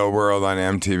 The Real World on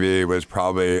MTV was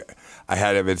probably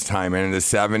ahead of its time. And in the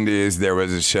 70s, there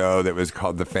was a show that was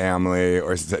called The Family,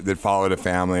 or that followed a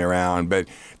family around. But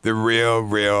the real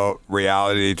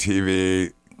reality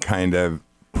TV kind of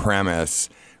premise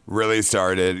really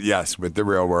started, with The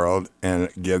Real World, and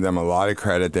give them a lot of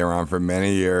credit. They were on for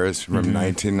many years, from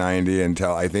 1990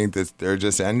 until I think they're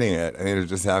just ending it. I think they're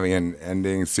just having an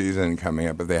ending season coming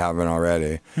up if they haven't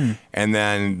already. And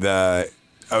then the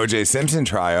O.J. Simpson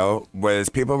trial was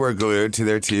people were glued to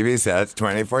their TV sets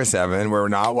 24/7. We're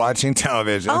not watching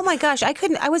television. Oh my gosh,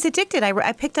 I was addicted.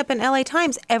 I picked up an LA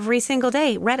Times every single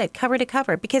day, read it cover to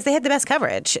cover, because they had the best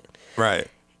coverage. Right.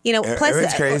 Plus it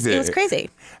was crazy. It was crazy.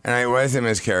 And it was a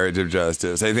miscarriage of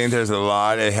justice. I think there's a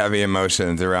lot of heavy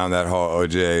emotions around that whole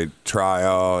OJ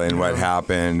trial and what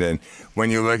happened. And when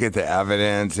you look at the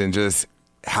evidence and just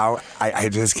how I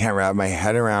just can't wrap my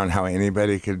head around how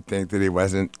anybody could think that he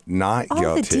wasn't not all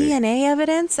guilty. The DNA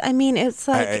evidence. I mean, it's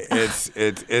like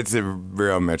it's a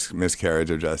real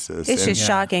miscarriage of justice. It's just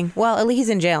shocking. Well, at least he's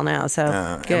in jail now,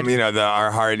 so good. And,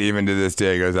 our heart even to this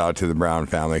day goes out to the Brown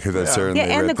family, because it certainly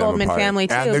and the Goldman family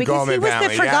too, and the because Goldman he was family,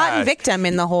 the forgotten victim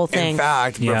in the whole thing. In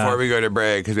fact, before we go to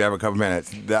break, because we have a couple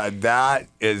minutes, that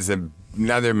is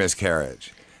another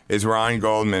miscarriage. Is Ron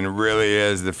Goldman really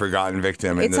is the forgotten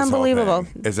victim in this whole thing. It's unbelievable.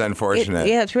 It's unfortunate.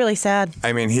 It's really sad.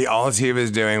 I mean, all he was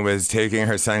doing was taking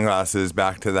her sunglasses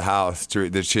back to the house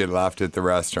that she had left at the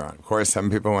restaurant. Of course, some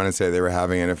people want to say they were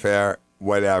having an affair.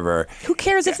 Whatever. Who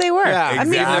cares if they were? Yeah,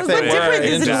 exactly. I mean, what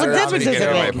difference does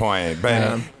it make? My point.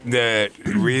 But the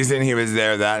reason he was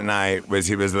there that night was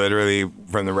he was literally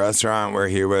from the restaurant where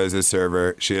he was a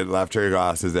server. She had left her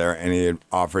glasses there, and he had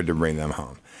offered to bring them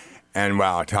home. And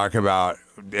wow, talk about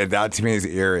that, to me is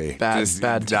eerie.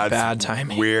 Bad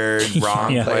timing. Weird,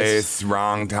 wrong place,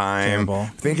 wrong time. Terrible.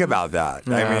 Think about that.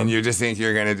 I mean, you just think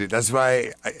you're going to do. That's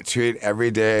why I treat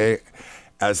every day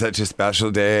as such a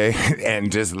special day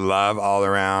and just love all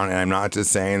around. And I'm not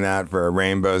just saying that for a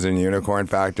rainbows and unicorn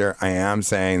factor. I am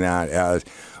saying that as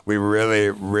we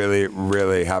really, really,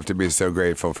 really have to be so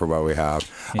grateful for what we have.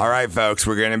 Yeah. All right, folks,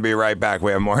 we're going to be right back.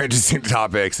 We have more interesting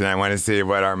topics, and I want to see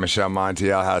what our Michelle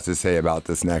Montiel has to say about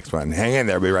this next one. Hang in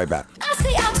there. We'll be right back. I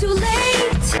stay out too late.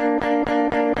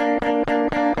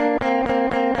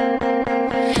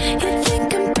 You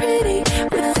think I'm pretty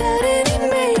without any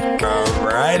makeup. All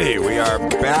righty, we are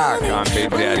back on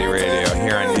Big Daddy Radio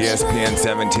here on ESPN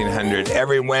 1700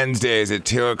 every Wednesdays at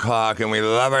 2 o'clock, and we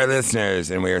love our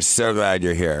listeners, and we are so glad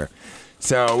you're here.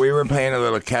 So we were playing a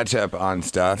little catch-up on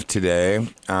stuff today.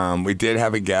 We did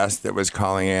have a guest that was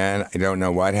calling in. I don't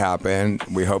know what happened.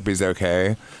 We hope he's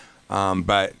okay.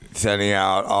 But sending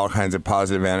out all kinds of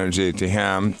positive energy to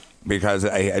him, because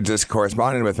I just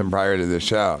corresponded with him prior to the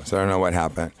show, so I don't know what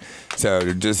happened.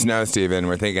 So just know, Stephen,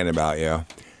 we're thinking about you.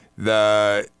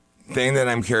 The thing that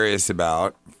I'm curious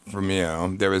about from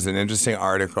you, there was an interesting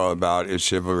article about is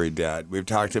chivalry dead? We've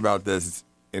talked about this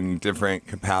in different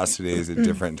capacities at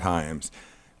different times.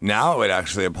 Now it would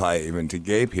actually apply even to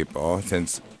gay people,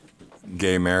 since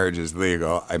gay marriage is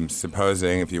legal. I'm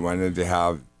supposing if you wanted to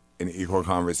have an equal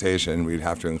conversation. We'd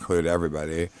have to include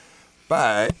everybody.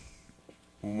 But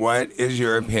what is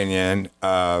your opinion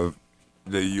of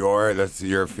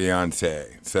your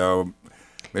fiance? So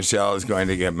Michelle is going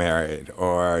to get married,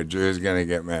 or Drew's going to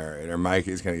get married, or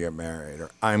Mikey's going to get married,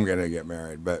 or I'm going to get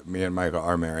married. But me and Michael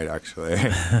are married, actually.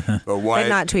 But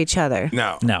not to each other.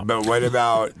 No. No. But what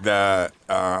about the?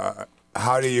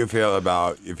 How do you feel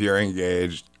about if you're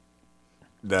engaged?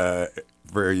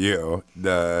 For you,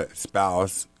 the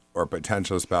spouse or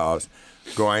potential spouse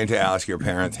going to ask your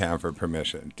parents' hand for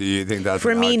permission. Do you think that's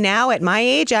For me now at my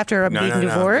age after being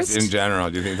divorced? In general,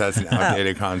 do you think that's an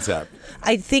outdated concept?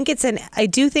 I do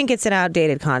think it's an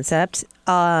outdated concept.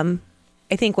 I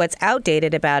think what's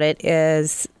outdated about it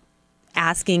is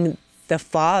asking the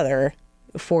father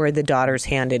for the daughter's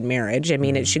hand in marriage. I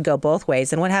mean, it should go both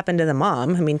ways. And what happened to the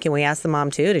mom? I mean, can we ask the mom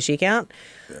too? Does she count?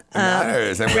 It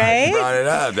matters. I mean, right? You brought it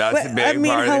up. That's a big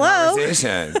part of the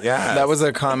conversation. Yeah. That was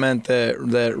a comment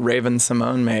that Raven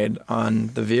Simone made on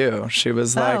The View. She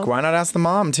was like, why not ask the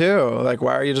mom too? Like,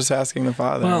 why are you just asking the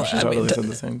father? Well, she totally said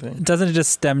the same thing. Doesn't it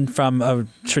just stem from a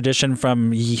tradition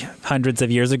from hundreds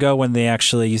of years ago when they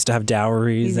actually used to have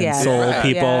dowries and sold Right.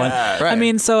 people? Yeah. And Right. I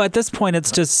mean, so at this point,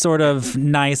 it's just sort of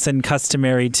nice and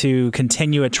customary to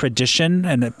continue a tradition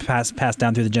and it pass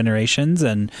down through the generations.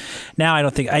 And now I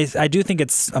don't think I do think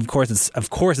it's of course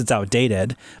it's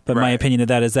outdated. But my Right. opinion of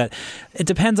that is that it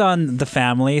depends on the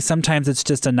family. Sometimes it's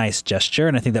just a nice gesture,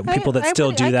 and I think that people that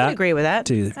still do that I agree with that.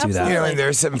 do that. You know, and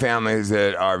there's some families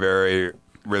that are very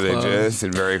religious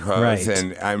and very close, Right.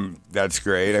 and that's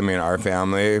great. I mean, our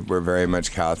family, we're very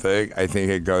much Catholic. I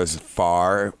think it goes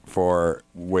far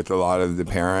with a lot of the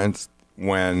parents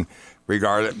when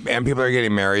regardless, and people are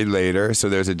getting married later, so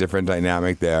there's a different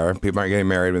dynamic there. People aren't getting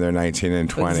married when they're 19 and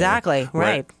 20. Exactly,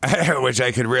 right. Which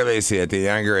I could really see at the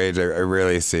younger age. I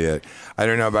really see it. I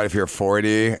don't know about if you're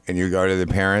 40 and you go to the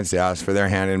parents to ask for their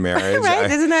hand in marriage. Right?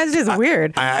 Isn't that just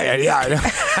weird? Yeah, I know.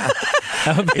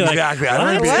 That would be like, Exactly. I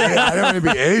don't want to be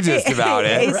ageist about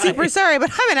it. Hey, super sorry, but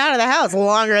I've been out of the house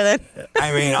longer than.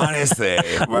 I mean, honestly,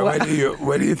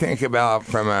 what do you think about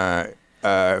from a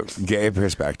gay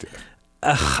perspective?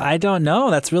 I don't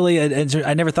know. That's really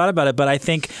I never thought about it, but I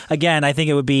think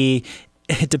it would be.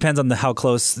 It depends on how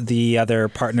close the other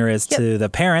partner is to the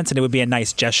parents, and it would be a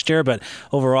nice gesture. But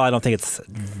overall, I don't think it's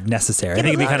necessary. I think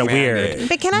it'd be kind of weird.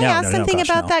 But can I ask something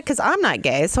about that? Because I'm not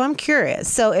gay, so I'm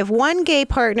curious. So if one gay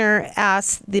partner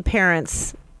asks the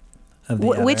parents,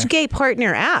 which gay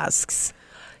partner asks?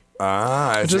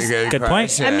 That's a good point.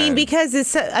 question. I mean, because is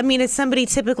somebody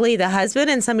typically the husband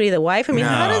and somebody the wife? I mean,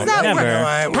 how does that never.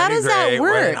 work? How does that What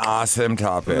work? an awesome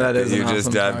topic That is you an just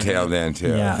awesome dovetailed into.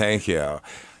 Yeah. Thank you.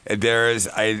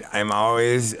 I'm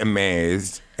always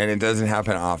amazed, and it doesn't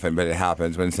happen often, but it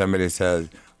happens when somebody says,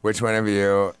 "Which one of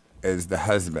you is the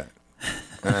husband?"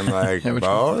 And I'm like, Yeah, which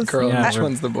both. one's the girl? Yeah. Which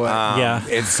one's the boy? Yeah.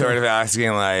 It's sort of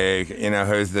asking like,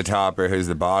 who's the top or who's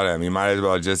the bottom. You might as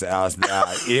well just ask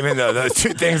that. Even though those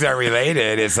two things are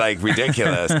related, it's like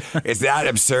ridiculous. It's that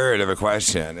absurd of a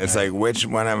question. It's like, which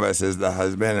one of us is the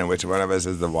husband and which one of us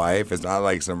is the wife? It's not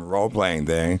like some role-playing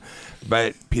thing.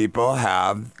 But people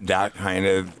have that kind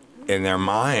of, in their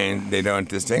mind, they don't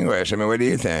distinguish. I mean, what do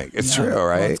you think? It's true, Well,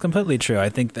 right? it's completely true. I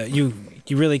think that you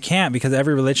really can't, because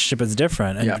every relationship is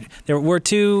different. And Yeah. we're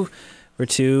two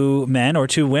men or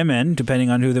two women, depending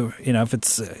on who if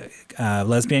it's a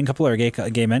lesbian couple or a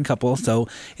gay men couple. So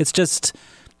it's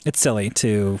silly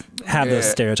to have those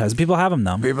stereotypes. People have them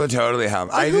though. People totally have.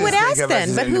 Who would ask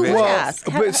then? But who would ask?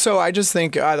 But so I just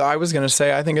think I was going to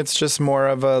say I think it's just more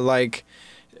of a like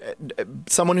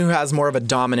someone who has more of a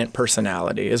dominant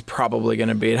personality is probably going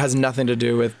to be. It has nothing to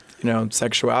do with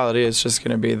sexuality. It's just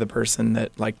going to be the person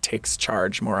that like takes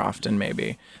charge more often.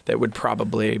 Maybe that would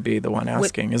probably be the one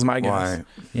asking. Is my guess. Why?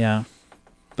 Yeah.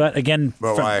 But again,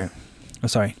 But why? Oh,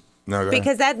 sorry. No, go ahead.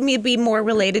 Because that may be more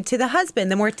related to the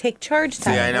husband, the more take charge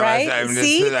type, I know, right? I'm just-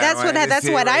 See, I wanted to that's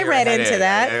see what where I you were read headed. into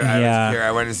that.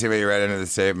 I wanted to see what you read into the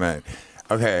statement.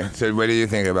 Okay, so what do you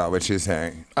think about what she's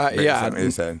saying? Yeah. Something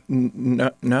you said.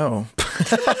 No.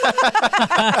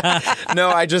 No,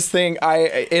 I just think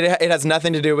it has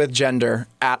nothing to do with gender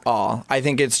at all. I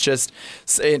think it's just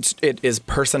it is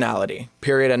personality.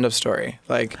 Period. End of story.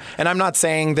 Like, and I'm not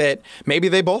saying that maybe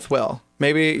they both will.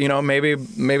 Maybe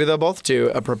maybe they'll both do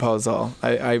a proposal.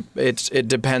 It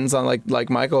depends on like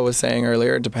Michael was saying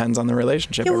earlier. It depends on the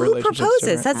relationship. Yeah, A well, who relationship's proposes?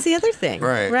 different. That's the other thing,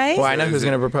 Right. Right? Well, I know who's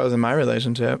going to propose in my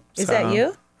relationship. Is so, that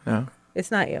you? No.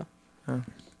 It's not you.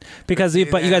 Because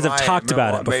but you guys have Why- talked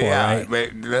about it but before, yeah, right?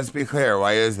 But let's be clear.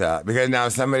 Why is that? Because now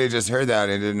if somebody just heard that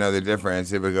and didn't know the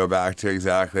difference, it would go back to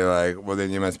exactly like, well,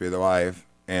 then you must be the wife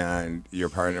and your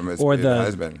partner must Or be the the-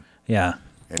 husband. Yeah.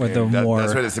 Or the That's more-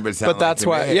 what it would sound But that's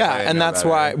like to why, me. I yeah, didn't and know that's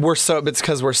better. why it's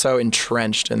because we're so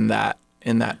entrenched in that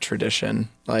tradition,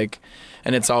 like,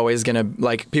 and it's always gonna,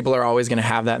 like, people are always gonna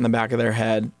have that in the back of their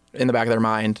head, in the back of their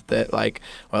mind, that, like,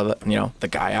 well, the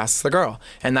guy asks the girl,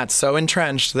 and that's so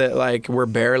entrenched that, like, we're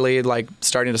barely, like,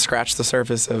 starting to scratch the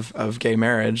surface of gay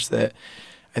marriage, that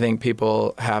I think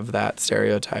people have that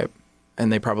stereotype,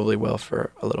 and they probably will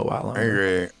for a little while longer. I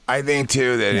agree. I think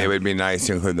too that it would be nice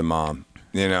to include the mom.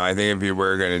 I think if you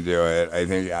were going to do it, I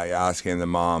think asking the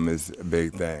mom is a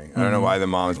big thing. I don't know why the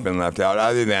mom's been left out,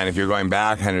 other than if you're going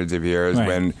back hundreds of years Right.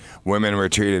 when women were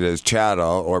treated as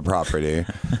chattel or property.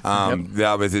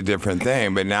 That was a different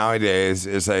thing. But nowadays,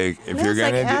 it's like if Yeah, you're it's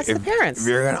going like ask to the parents. if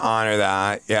you're going to honor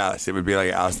that, yes, it would be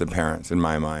like ask the parents in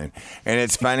my mind. And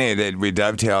it's funny that we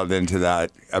dovetailed into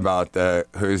that about the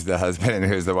who's the husband and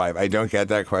who's the wife. I don't get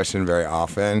that question very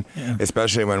often,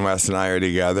 especially when Wes and I are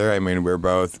together. I mean, we're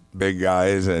both big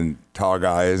guys and tall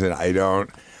guys, and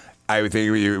I would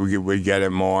think we would get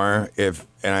it more if,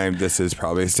 this is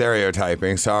probably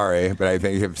stereotyping, sorry, but I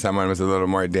think if someone was a little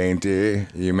more dainty,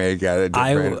 you may get a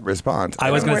different response. I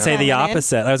was going to say the Feminine.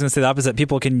 opposite. I was going to say the opposite.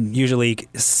 People can usually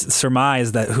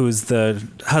surmise that who's the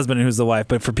husband and who's the wife,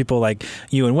 but for people like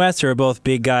you and Wes, who are both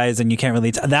big guys, and you can't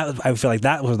really that. I feel like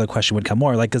that was the question would come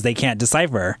more, like, because they can't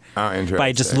decipher by just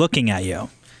interesting. looking at you.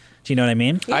 Do you know what I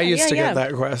mean? I used to yeah. get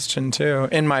that question too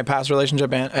in my past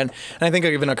relationship, and I think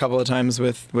even a couple of times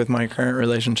with my current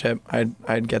relationship,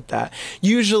 I'd get that.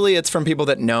 Usually, it's from people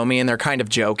that know me and they're kind of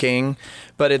joking,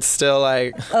 but it's still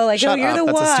like, shut you're up, the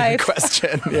that's wife. a stupid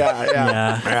question.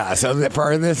 Yeah. Yeah, so for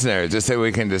our listeners, just so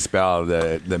we can dispel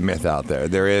the myth out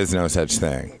there is no such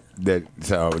thing. I'm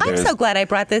so glad I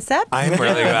brought this up. I'm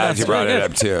really glad you brought it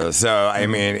up too. So, I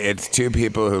mean, it's two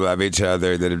people who love each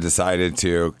other that have decided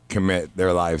to commit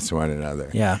their lives to one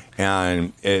another. Yeah.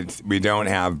 And we don't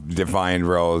have defined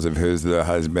roles of who's the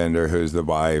husband or who's the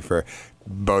wife, or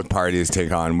both parties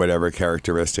take on whatever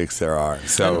characteristics there are.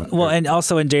 So, Well, and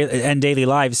also in daily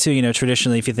lives too.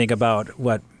 Traditionally, if you think about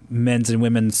what men's and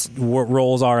women's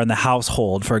roles are in the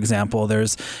household, for example,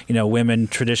 there's women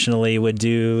traditionally would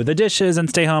do the dishes and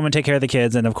stay home and take care of the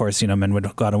kids, and of course men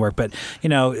would go out and work. But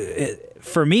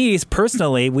for me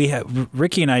personally,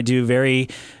 Ricky and I do very,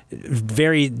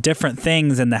 very different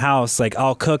things in the house. Like,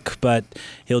 I'll cook, but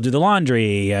he'll do the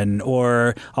laundry,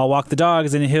 or I'll walk the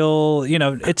dogs, and he'll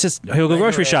go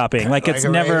grocery shopping. Like it's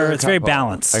a very couple.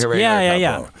 balanced. Like a regular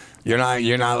Yeah. couple.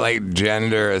 You're not like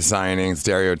gender assigning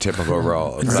stereotypical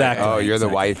roles. Exactly. Like, you're the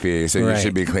wifey, so you Right.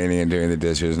 should be cleaning and doing the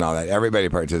dishes and all that. Everybody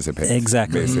participates.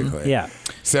 Exactly. Basically. Yeah.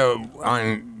 So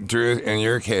on Drew, in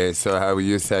your case, so how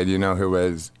you said who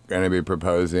was going to be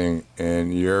proposing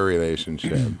in your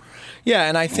relationship. Yeah,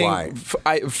 and I think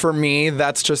Why? for me,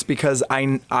 that's just because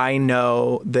I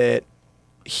know that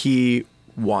he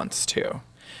wants to.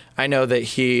 I know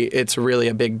that it's really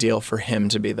a big deal for him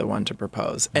to be the one to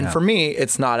propose. And for me,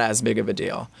 it's not as big of a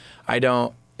deal.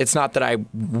 It's not that I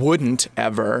wouldn't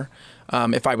ever.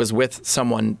 If I was with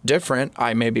someone different,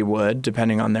 I maybe would,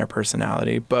 depending on their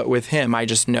personality. But with him, I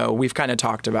just know we've kind of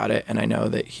talked about it, and I know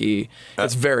that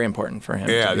it's very important for him.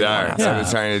 Yeah, to be the one asking. I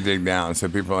was trying to dig down so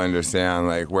people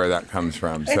understand where that comes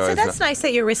from. So it's that's nice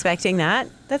that you're respecting that.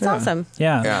 That's awesome.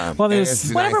 Yeah. Yeah. Well, And there's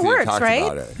it's whatever nice that you works, talked right?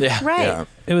 about it. Yeah. Right. Yeah.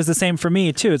 It was the same for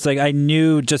me too. It's like I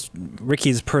knew just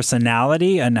Ricky's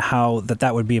personality and how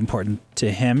that would be important to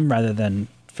him rather than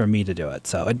for me to do it.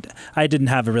 So I didn't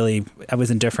have I was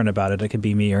indifferent about it. It could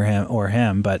be me or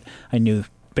him, but I knew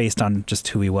based on just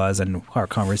who he was and our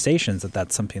conversations that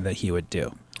that's something that he would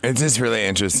do. It's just really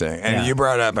interesting. And you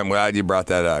brought up, I'm glad you brought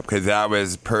that up, because that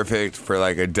was perfect for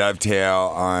like a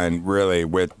dovetail on really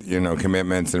with,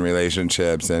 commitments and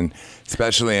relationships, and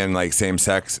especially in like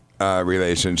same-sex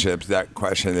relationships, that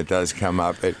question that does come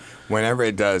up. Whenever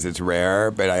it does, it's rare,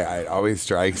 but it always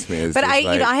strikes me as But just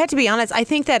I have to be honest. I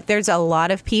think that there's a lot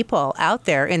of people out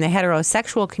there in the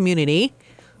heterosexual community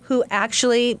who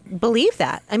actually believe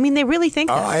that. I mean, they really think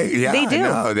that. They do. I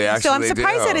know. They So I'm actually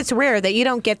surprised do. that it's rare that you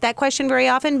don't get that question very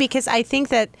often, because I think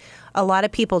that a lot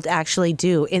of people actually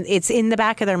do. It's in the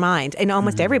back of their mind, in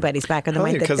almost everybody's back of their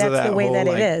mind, Because that's of that the way whole, that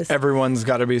like, it is. everyone's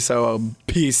got to be so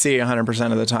PC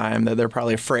 100% of the time that they're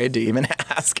probably afraid to even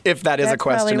ask if that is a That's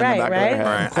question in probably the back right, of their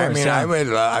Right. head. I mean,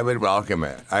 I would welcome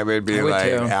it. I would be I would like,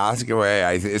 too. ask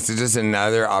away. It's just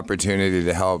another opportunity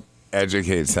to help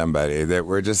educate somebody that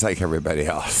we're just like everybody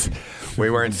else. We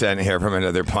weren't sent here from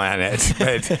another planet.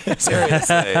 But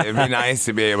seriously, it'd be nice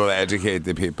to be able to educate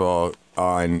the people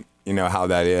on, how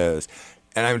that is.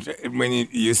 And when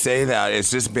you say that, it's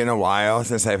just been a while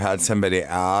since I've had somebody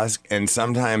ask, and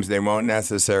sometimes they won't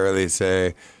necessarily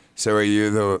say, so are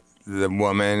you the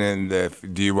woman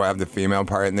and do you have the female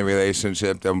part in the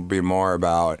relationship? There'll be more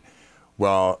about,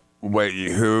 well,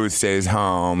 who stays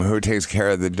home, who takes care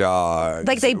of the dog.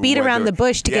 Like they beat around the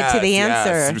bush to get to the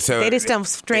answer. Yes. So they just don't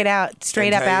straight up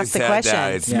ask the question.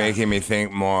 It's making me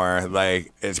think more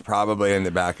like it's probably in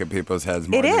the back of people's heads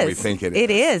more than we think it is.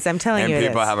 It is. I'm telling you. And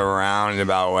people have a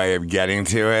roundabout way of getting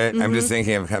to it. I'm just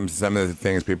thinking of some of the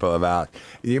things people have asked.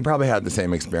 You probably had the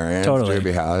same experience. Totally.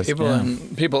 Ruby has.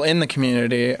 People in the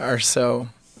community are so,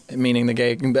 meaning the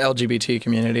LGBT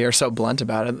community, are so blunt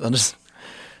about it. They'll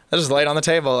just lay it on the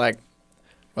table like,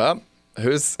 well,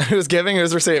 who's giving,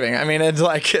 who's receiving? I mean, it's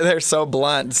like they're so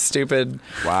blunt, stupid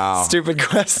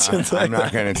questions. I'm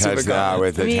not going to touch that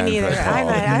with a 10-foot pole.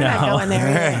 I'm not going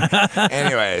there either.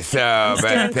 Anyway, but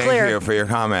thank you for your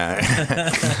comment.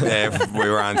 If we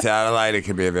were on satellite, it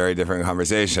could be a very different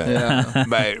conversation. Yeah.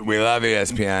 But we love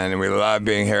ESPN, and we love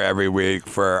being here every week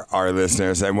for our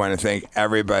listeners. I want to thank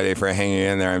everybody for hanging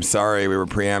in there. I'm sorry we were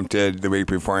preempted the week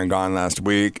before and gone last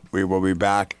week. We will be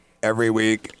back every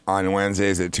week on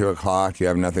Wednesdays at 2 o'clock. You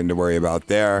have nothing to worry about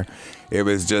there. It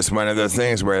was just one of those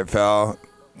things where it fell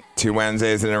 2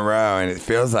 Wednesdays in a row, and it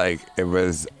feels like it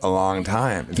was a long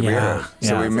time. It's weird.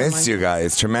 So we missed you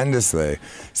guys tremendously.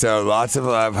 So lots of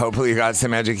love. Hopefully you got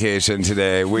some education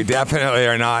today. We definitely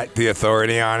are not the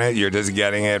authority on it. You're just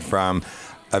getting it from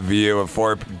a view of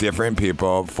 4 different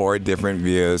people, 4 different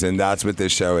views, and that's what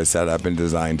this show is set up and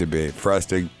designed to be, for us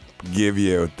to give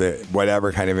you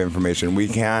whatever kind of information we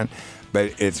can,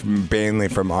 but it's mainly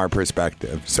from our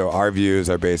perspective. So our views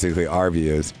are basically our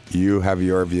views. You have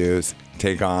your views.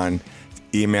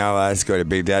 Email us, go to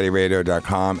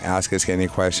BigDaddyRadio.com, ask us any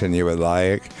question you would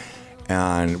like,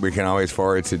 and we can always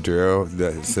forward to Drew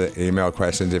the email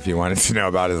questions if you wanted to know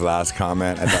about his last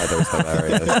comment. I thought that was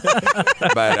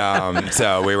hilarious. But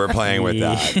so we were playing with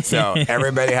that. So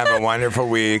everybody have a wonderful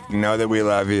week. Know that we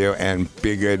love you, and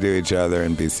be good to each other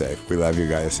and be safe. We love you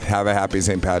guys. Have a happy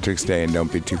St. Patrick's Day, and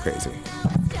don't be too crazy.